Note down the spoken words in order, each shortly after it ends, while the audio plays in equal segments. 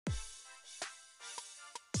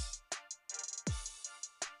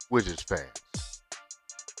Wizards fans,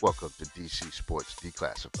 welcome to DC Sports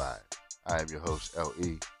Declassified. I am your host,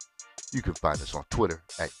 LE. You can find us on Twitter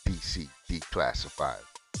at DC Declassified.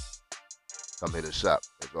 Come hit us up.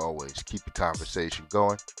 As always, keep the conversation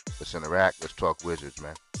going. Let's interact. Let's talk Wizards,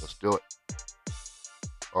 man. Let's do it.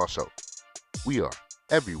 Also, we are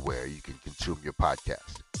everywhere you can consume your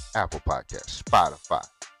podcast. Apple Podcasts, Spotify,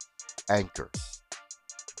 Anchor,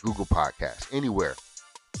 Google Podcasts, anywhere.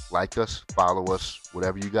 Like us, follow us,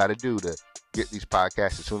 whatever you got to do to get these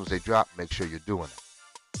podcasts as soon as they drop. Make sure you're doing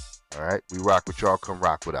it. All right? We rock with y'all. Come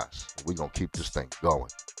rock with us. We're going to keep this thing going.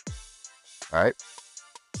 All right?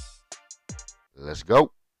 Let's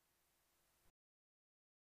go.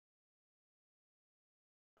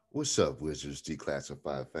 What's up, Wizards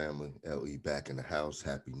Declassified family? LE back in the house.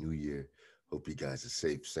 Happy New Year. Hope you guys are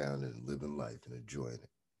safe, sound, and living life and enjoying it.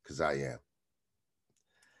 Because I am.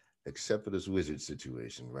 Except for this Wizard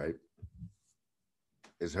situation, right?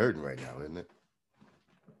 It's hurting right now, isn't it?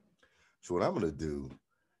 So what I'm going to do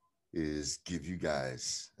is give you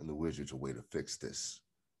guys and the Wizards a way to fix this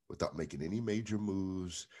without making any major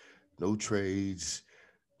moves, no trades,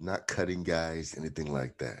 not cutting guys, anything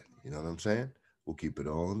like that. You know what I'm saying? We'll keep it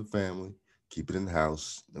all in the family, keep it in the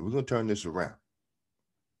house, and we're going to turn this around.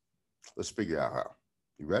 Let's figure out how.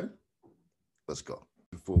 You ready? Let's go.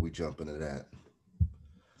 Before we jump into that,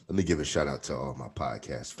 let me give a shout out to all my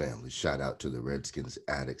podcast family. Shout out to the Redskins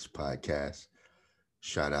Addicts podcast.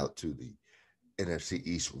 Shout out to the NFC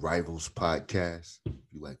East Rivals podcast. If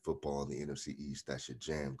you like football in the NFC East, that's your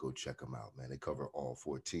jam. Go check them out, man. They cover all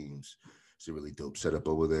four teams. It's a really dope setup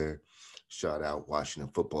over there. Shout out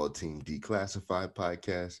Washington Football Team Declassified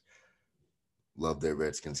podcast. Love their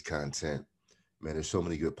Redskins content. Man, there's so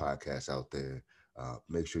many good podcasts out there.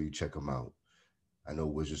 Make sure you check them out. I know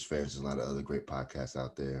Wizards fans, there's a lot of other great podcasts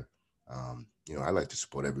out there. I like to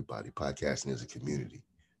support everybody. Podcasting is a community.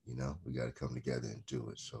 We got to come together and do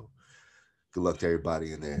it. So good luck to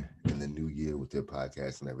everybody in there in the new year with their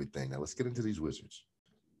podcast and everything. Now let's get into these Wizards.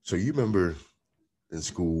 So you remember in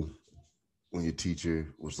school when your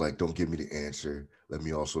teacher was like, don't give me the answer. Let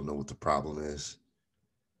me also know what the problem is.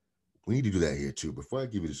 We need to do that here too. Before I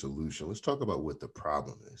give you the solution, let's talk about what the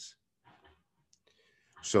problem is.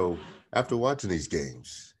 So after watching these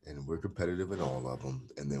games, and we're competitive in all of them,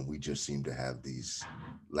 and then we just seem to have these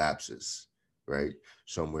lapses, right?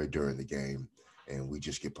 Somewhere during the game, and we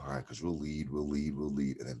just get behind because we'll lead,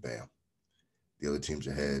 and then bam, the other team's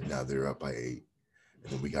ahead. Now they're up by 8,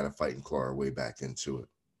 and then we got to fight and claw our way back into it.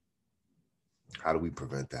 How do we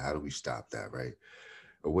prevent that? How do we stop that, right?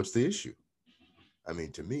 Or what's the issue? I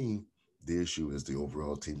mean, to me, the issue is the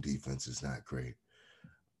overall team defense is not great.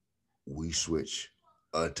 We switch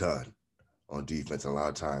a ton on defense. A lot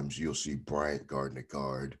of times you'll see Bryant guarding a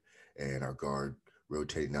guard and our guard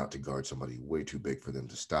rotating out to guard somebody way too big for them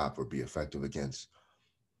to stop or be effective against.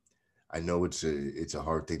 I know it's a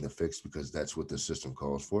hard thing to fix because that's what the system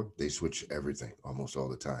calls for. They switch everything almost all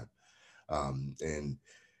the time. And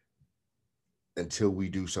until we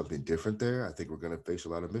do something different there, I think we're going to face a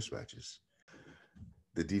lot of mismatches.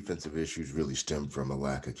 The defensive issues really stem from a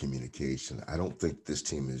lack of communication. I don't think this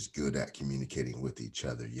team is good at communicating with each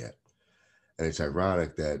other yet. And it's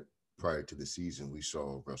ironic that prior to the season, we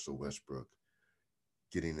saw Russell Westbrook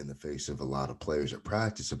getting in the face of a lot of players at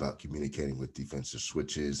practice about communicating with defensive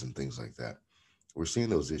switches and things like that. We're seeing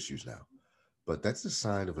those issues now. But that's a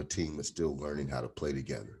sign of a team that's still learning how to play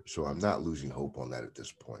together. So I'm not losing hope on that at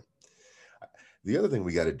this point. The other thing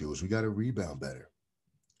we got to do is we got to rebound better.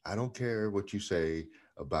 I don't care what you say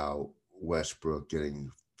about Westbrook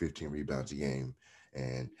getting 15 rebounds a game,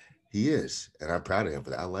 and he is, and I'm proud of him for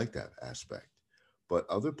that. I like that aspect. But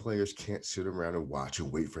other players can't sit around and watch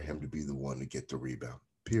and wait for him to be the one to get the rebound.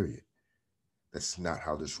 Period. That's not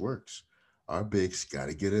how this works. Our bigs got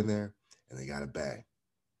to get in there and they got to bang.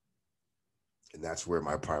 And that's where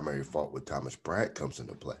my primary fault with Thomas Bryant comes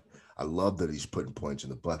into play. I love that he's putting points in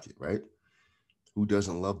the bucket, right? Who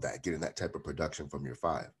doesn't love that, getting that type of production from your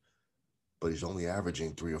five? But he's only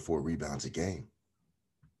averaging 3 or 4 rebounds a game.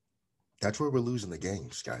 That's where we're losing the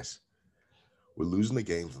games, guys. We're losing the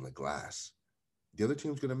games on the glass. The other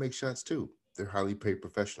team's going to make shots too. They're highly paid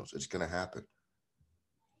professionals. It's going to happen.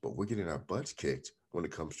 But we're getting our butts kicked when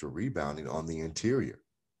it comes to rebounding on the interior.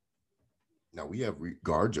 Now, we have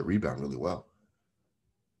guards that rebound really well.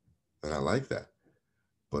 And I like that.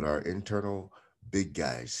 But our internal big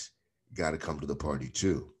guys got to come to the party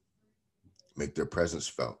too. Make their presence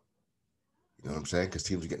felt. You know what I'm saying? Because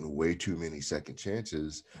teams are getting way too many second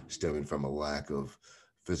chances stemming from a lack of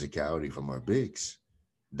physicality from our bigs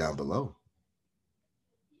down below.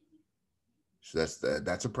 So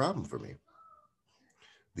that's a problem for me.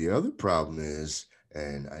 The other problem is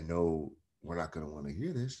And I know we're not going to want to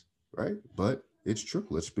hear this, right? But it's true.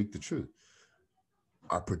 Let's speak the truth.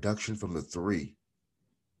 Our production from the three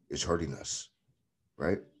is hurting us,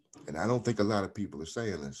 right? And I don't think a lot of people are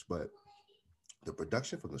saying this, but the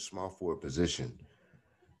production from the small forward position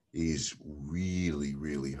is really,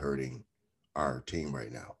 really hurting our team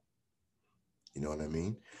right now. You know what I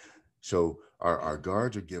mean? So our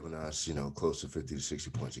guards are giving us, close to 50 to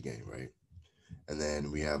 60 points a game, right? And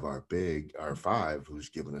then we have our five, who's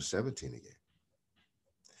giving us 17 a game.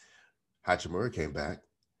 Hachimura came back,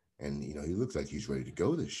 and he looks like he's ready to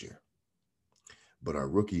go this year. But our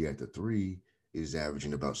rookie at the three is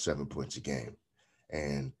averaging about 7 points a game,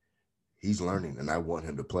 and he's learning. And I want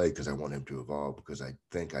him to play because I want him to evolve, because I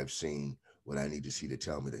think I've seen what I need to see to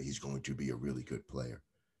tell me that he's going to be a really good player.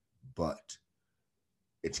 But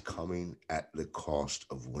it's coming at the cost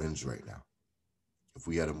of wins right now. If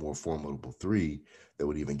we had a more formidable three that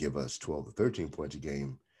would even give us 12 to 13 points a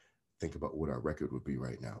game, think about what our record would be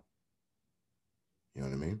right now. You know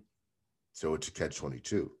what I mean? So it's a catch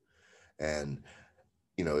 22. And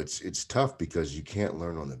it's tough because you can't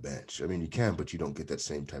learn on the bench. I mean, you can, but you don't get that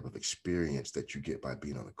same type of experience that you get by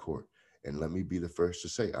being on the court. And let me be the first to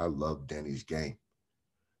say, I love Danny's game,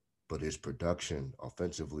 but his production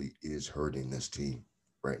offensively is hurting this team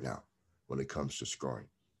right now when it comes to scoring.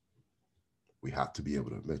 We have to be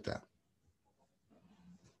able to admit that.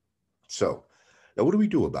 So, now what do we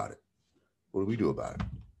do about it? What do we do about it?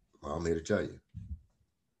 Well, I'm here to tell you.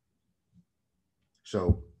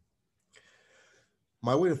 So,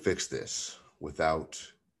 my way to fix this without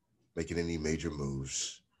making any major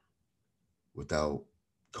moves, without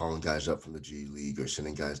calling guys up from the G League or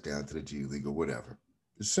sending guys down to the G League or whatever,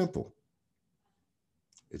 it's simple.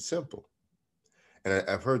 It's simple. And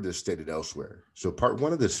I've heard this stated elsewhere. So, part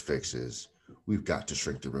one of this fix is we've got to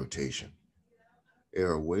shrink the rotation. There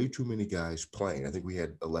are way too many guys playing. I think we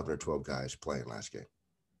had 11 or 12 guys playing last game.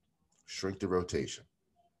 Shrink the rotation.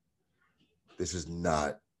 This is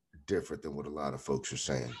not different than what a lot of folks are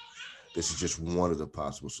saying. This is just one of the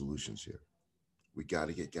possible solutions here. We got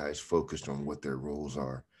to get guys focused on what their roles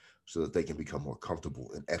are so that they can become more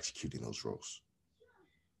comfortable in executing those roles.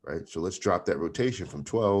 Right? So let's drop that rotation from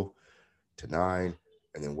 12 to 9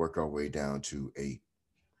 and then work our way down to 8,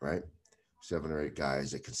 right? 7 or 8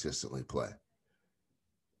 guys that consistently play.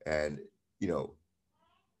 And,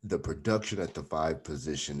 the production at the 5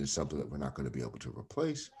 position is something that we're not going to be able to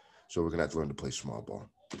replace. So we're going to have to learn to play small ball.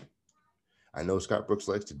 I know Scott Brooks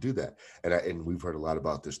likes to do that. And we've heard a lot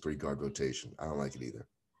about this 3-guard rotation. I don't like it either.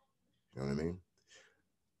 You know what I mean?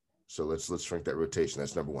 So let's shrink that rotation.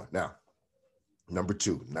 That's number one. Now, number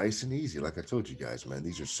 2, nice and easy. Like I told you guys, man,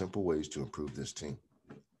 these are simple ways to improve this team.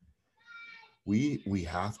 We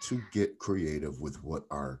have to get creative with what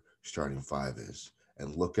our starting 5 is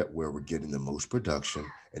and look at where we're getting the most production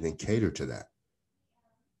and then cater to that.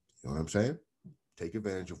 You know what I'm saying? Take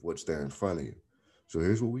advantage of what's there in front of you. So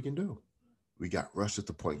here's what we can do. We got Russ at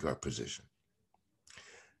the point guard position.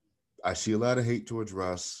 I see a lot of hate towards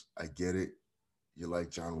Russ. I get it. You like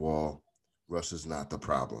John Wall. Russ is not the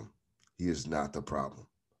problem. He is not the problem.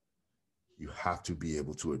 You have to be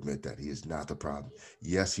able to admit that he is not the problem.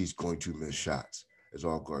 Yes, he's going to miss shots, as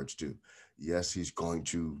all guards do. Yes, he's going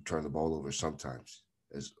to turn the ball over sometimes,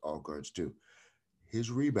 as all guards do. His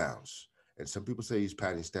rebounds, and some people say he's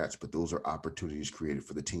padding stats, but those are opportunities created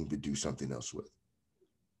for the team to do something else with.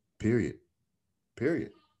 Period.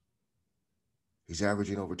 Period. He's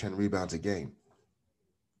averaging over 10 rebounds a game.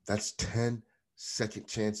 That's 10 second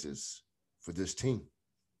chances for this team.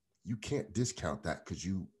 You can't discount that because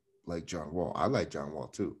you like John Wall. I like John Wall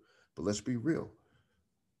too, but let's be real.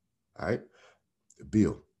 All right.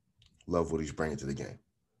 Beal, love what he's bringing to the game.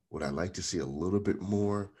 Would I like to see a little bit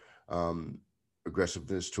more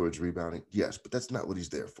aggressiveness towards rebounding? Yes, but that's not what he's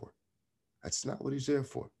there for. That's not what he's there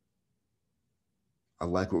for. I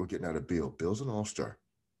like what we're getting out of Beal. Beal's an all-star.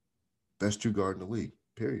 Best 2-guard in the league,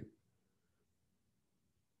 period.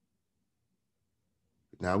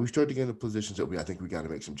 Now we start to get into positions that I think we got to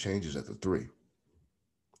make some changes at the 3.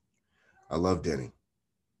 I love Denny.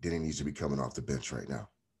 Denny needs to be coming off the bench right now.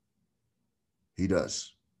 He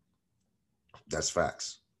does. That's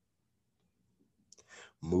facts.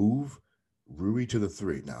 Move Rui to the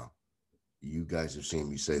 3. Now, you guys have seen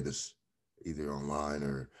me say this either online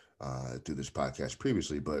or through this podcast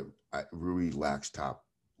previously, but Rui lacks top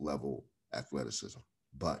level athleticism.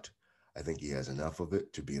 But I think he has enough of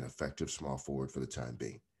it to be an effective small forward for the time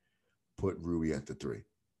being. Put Rui at the 3.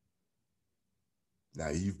 Now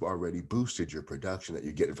you've already boosted your production that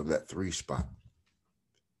you're getting from that 3 spot.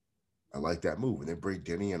 I like that move. And then bring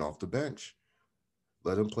Denny in off the bench.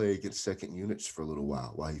 Let him play against second units for a little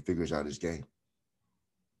while he figures out his game.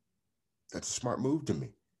 That's a smart move to me.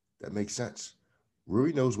 That makes sense.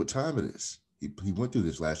 Rui knows what time it is. He went through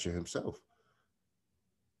this last year himself.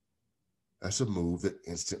 That's a move that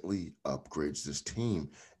instantly upgrades this team,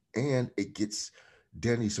 and it gets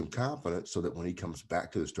Denny some confidence so that when he comes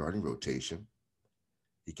back to the starting rotation,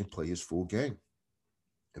 he can play his full game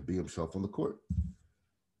and be himself on the court.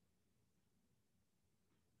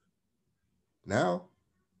 Now,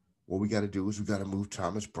 what we got to do is we got to move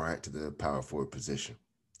Thomas Bryant to the power forward position.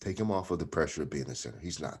 Take him off of the pressure of being the center.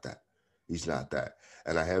 He's not that. He's not that.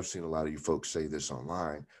 And I have seen a lot of you folks say this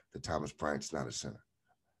online that Thomas Bryant's not a center.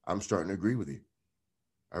 I'm starting to agree with you.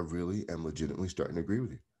 I really am legitimately starting to agree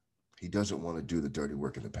with you. He doesn't want to do the dirty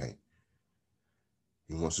work in the paint.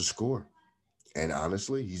 He wants to score. And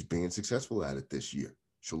honestly, he's being successful at it this year.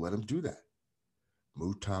 So let him do that.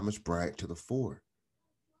 Move Thomas Bryant to the 4.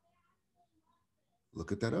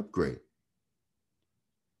 Look at that upgrade.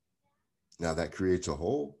 Now that creates a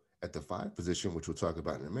hole at the 5 position, which we'll talk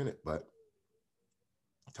about in a minute. But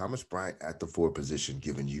Thomas Bryant at the 4 position,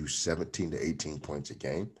 giving you 17 to 18 points a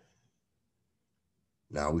game.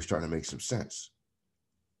 Now we're starting to make some sense.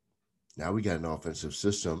 Now we got an offensive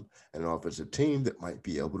system and an offensive team that might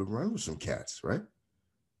be able to run with some cats, right?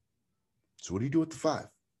 So what do you do at the 5?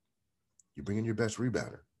 You bring in your best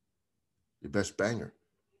rebounder, your best banger.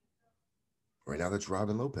 Right now that's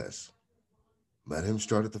Robin Lopez. Let him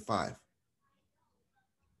start at the 5.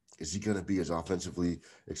 Is he going to be as offensively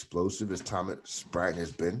explosive as Thomas Bryant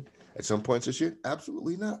has been at some points this year?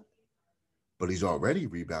 Absolutely not. But he's already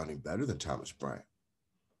rebounding better than Thomas Bryant.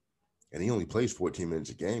 And he only plays 14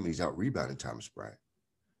 minutes a game, and he's out rebounding Thomas Bryant.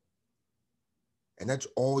 And that's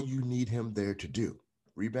all you need him there to do.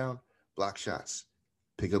 Rebound, block shots,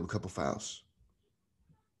 pick up a couple fouls.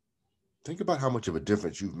 Think about how much of a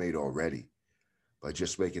difference you've made already by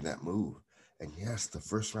just making that move. And yes, the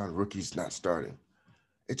first round rookie's not starting.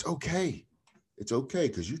 It's okay. It's okay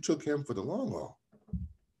because you took him for the long haul.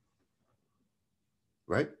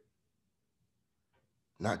 Right?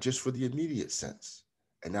 Not just for the immediate sense.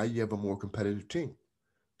 And now you have a more competitive team.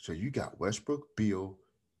 So you got Westbrook, Beal,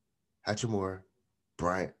 Hachimura,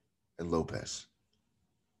 Bryant, and Lopez.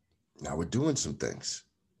 Now we're doing some things.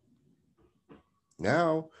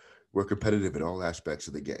 Now we're competitive in all aspects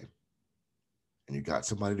of the game. And you got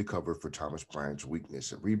somebody to cover for Thomas Bryant's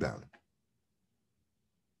weakness at rebounding.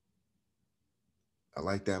 I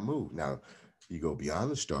like that move. Now, you go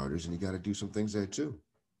beyond the starters and you got to do some things there too.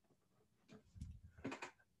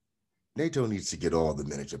 Neto needs to get all the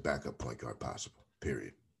minutes of backup point guard possible,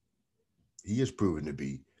 period. He has proven to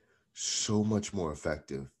be so much more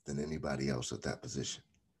effective than anybody else at that position.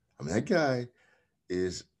 I mean, that guy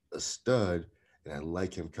is a stud, and I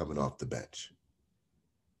like him coming off the bench.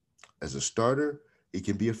 As a starter, he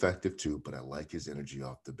can be effective too, but I like his energy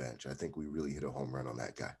off the bench. I think we really hit a home run on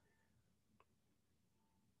that guy.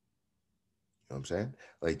 You know what I'm saying?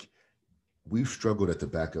 Like, we've struggled at the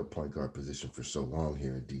backup point guard position for so long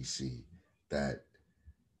here in DC that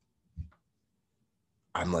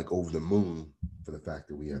I'm like over the moon for the fact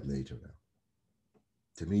that we have Nato now.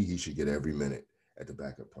 To me, he should get every minute at the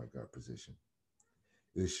backup point guard position.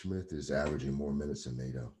 Ish Smith is averaging more minutes than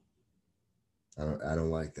Nato. I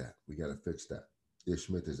don't like that. We got to fix that. Ish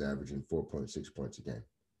Smith is averaging 4.6 points a game.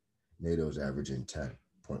 Nato's averaging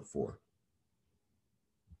 10.4.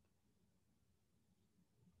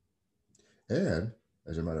 And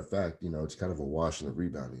as a matter of fact, it's kind of a wash in the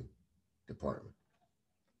rebounding department.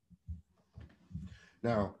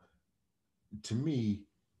 Now, to me,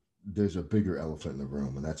 there's a bigger elephant in the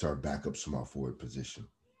room, and that's our backup small forward position.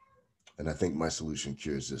 And I think my solution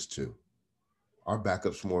cures this too. Our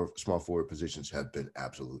backup small forward positions have been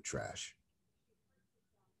absolute trash.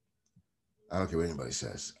 I don't care what anybody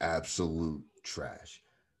says. Absolute trash.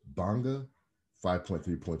 Bonga,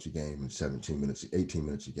 5.3 points a game in 18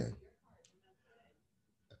 minutes a game.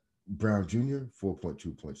 Brown Jr.,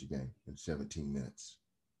 4.2 points a game in 17 minutes.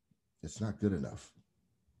 It's not good enough.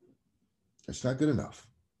 It's not good enough.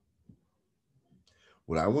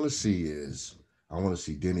 What I want to see is I want to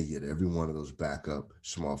see Denny get every one of those backup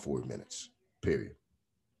small forward minutes, period.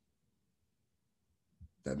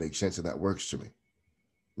 That makes sense and that works to me.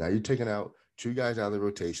 Now you're taking out 2 guys out of the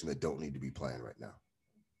rotation that don't need to be playing right now.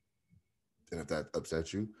 And if that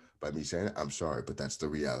upsets you by me saying it, I'm sorry, but that's the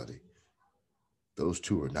reality. Those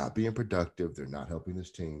 2 are not being productive. They're not helping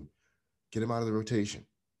this team. Get them out of the rotation.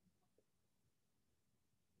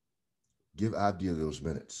 Give Abdia those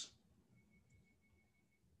minutes.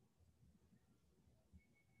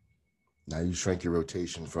 Now you shrank your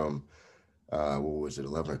rotation from,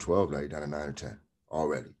 11 or 12? Now you're down to 9 or 10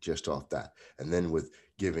 already, just off that. And then with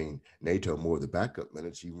giving Nato more of the backup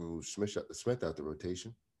minutes, you remove Smith out the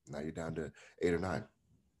rotation. Now you're down to 8 or 9.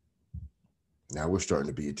 Now we're starting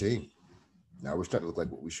to be a team. Now we're starting to look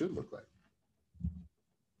like what we should look like.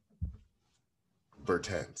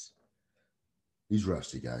 Bertans. He's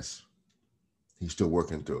rusty, guys. He's still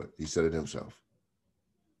working through it. He said it himself.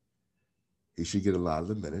 He should get a lot of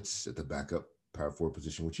the minutes at the backup power forward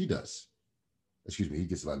position, which he does. Excuse me, he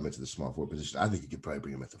gets a lot of minutes at the small forward position. I think you could probably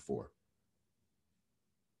bring him at the 4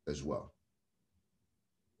 as well.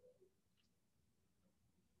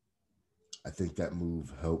 I think that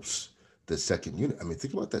move helps the second unit. I mean,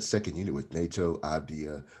 think about that second unit with Neto,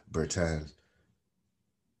 Abdia, Bertans,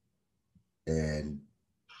 and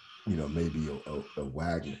maybe a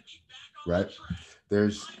Wagner, right?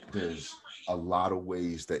 There's a lot of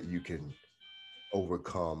ways that you can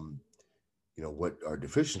overcome, what our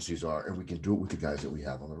deficiencies are, and we can do it with the guys that we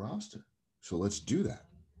have on the roster. So let's do that.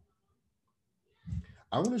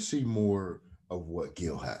 I want to see more of what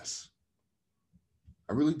Gil has.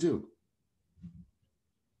 I really do.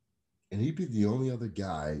 And he'd be the only other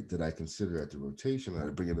guy that I consider at the rotation that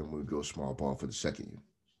I'd bring him in when we go small ball for the second unit.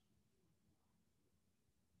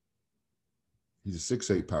 He's a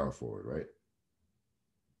 6'8" power forward, right?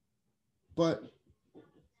 But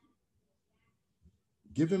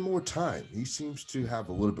give him more time. He seems to have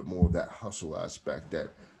a little bit more of that hustle aspect that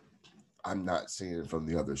I'm not seeing from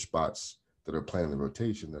the other spots that are playing the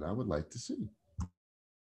rotation that I would like to see. So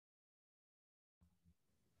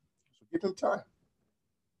give him time.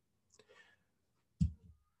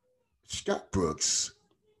 Scott Brooks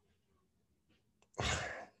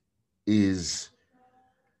is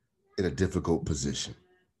in a difficult position.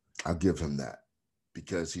 I'll give him that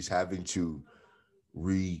because he's having to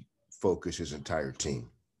refocus his entire team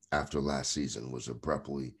after last season was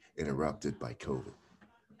abruptly interrupted by COVID.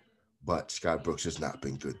 But Scott Brooks has not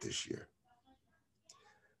been good this year.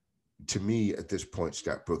 To me, at this point,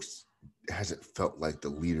 Scott Brooks hasn't felt like the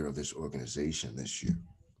leader of this organization this year.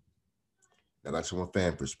 Now, that's from a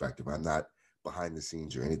fan perspective. I'm not behind the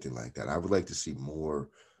scenes or anything like that. I would like to see more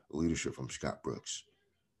leadership from Scott Brooks.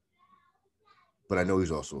 But I know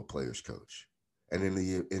he's also a player's coach. And in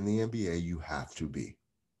the NBA, you have to be.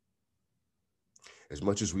 As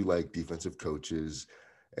much as we like defensive coaches,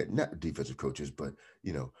 not defensive coaches, but,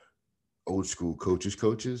 old school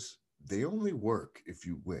coaches, they only work if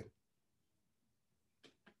you win.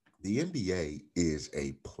 The NBA is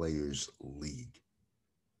a players' league.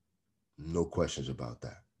 No questions about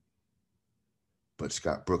that. But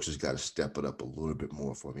Scott Brooks has got to step it up a little bit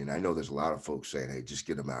more for me. And I know there's a lot of folks saying, hey, just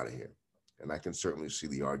get him out of here. And I can certainly see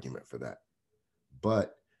the argument for that.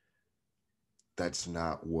 But that's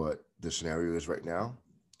not what the scenario is right now.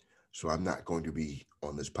 So I'm not going to be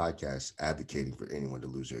on this podcast advocating for anyone to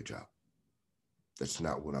lose their job. That's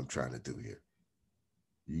not what I'm trying to do here.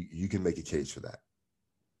 You can make a case for that.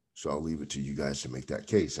 So I'll leave it to you guys to make that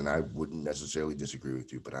case. And I wouldn't necessarily disagree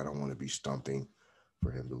with you, but I don't want to be stumping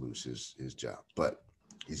for him to lose his job. But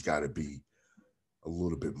he's got to be a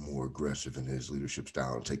little bit more aggressive in his leadership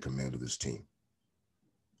style and take command of this team.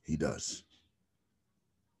 He does.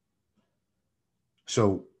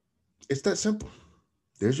 So it's that simple.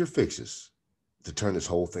 There's your fixes to turn this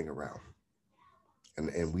whole thing around.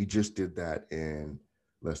 And we just did that in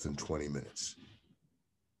less than 20 minutes.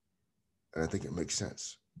 And I think it makes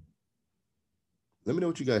sense. Let me know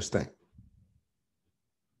what you guys think.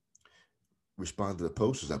 Respond to the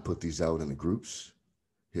posts as I put these out in the groups.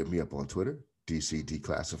 Hit me up on Twitter, DC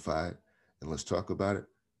Declassified, and let's talk about it.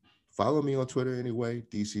 Follow me on Twitter anyway,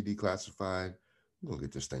 DC Declassified. We're going to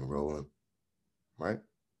get this thing rolling, right?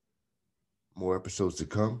 More episodes to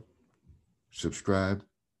come. Subscribe,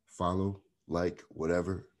 follow, like,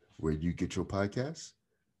 whatever, where you get your podcasts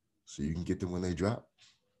so you can get them when they drop.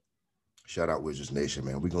 Shout out Wizards Nation,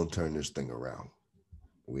 man. We're going to turn this thing around.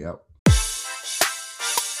 We out.